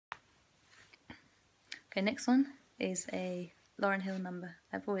Okay, next one is a Lauryn Hill number.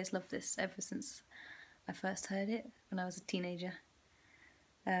 I've always loved this ever since I first heard it when I was a teenager.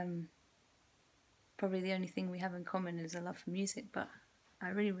 Probably the only thing we have in common is a love for music, but I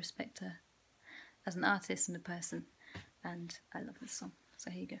really respect her as an artist and a person, and I love this song. So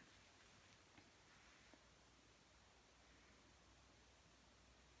here you go.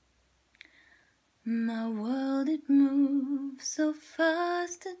 My world, it moves so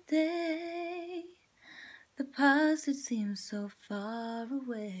fast today. The past, it seems so far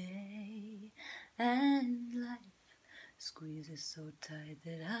away, and life squeezes so tight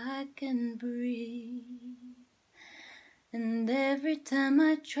that I can breathe. And every time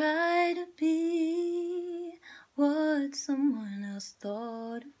I try to be what someone else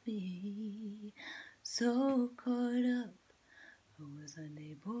thought of me, so caught up I was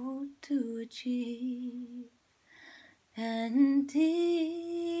unable to achieve. And deep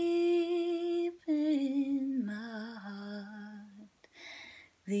in my heart,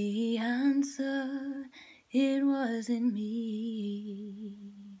 the answer, it was in me.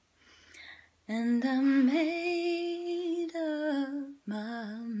 And I made up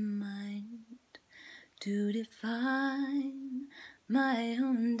my mind to define my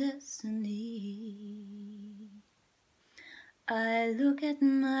own destiny. I look at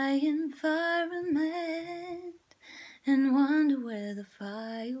my environment and wonder where the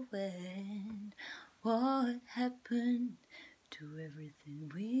fire went. What happened to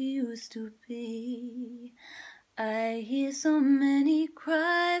everything we used to be? I hear so many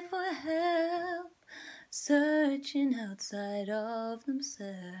cry for help, searching outside of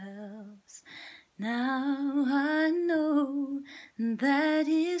themselves. Now I know that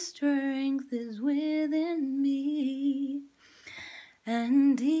His strength is within me.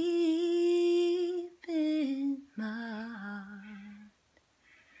 And deep in my heart,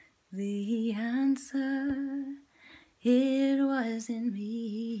 the answer, it was in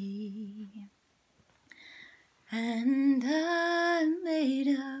me. And I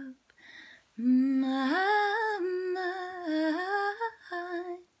made up my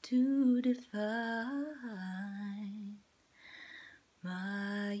mind to define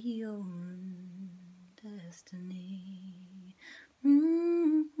my own destiny.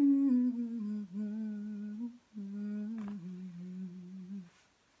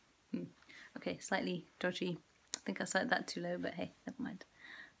 Okay, slightly dodgy. I think I set that too low, but hey, never mind.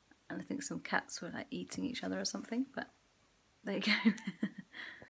 And I think some cats were like eating each other or something, but there you go.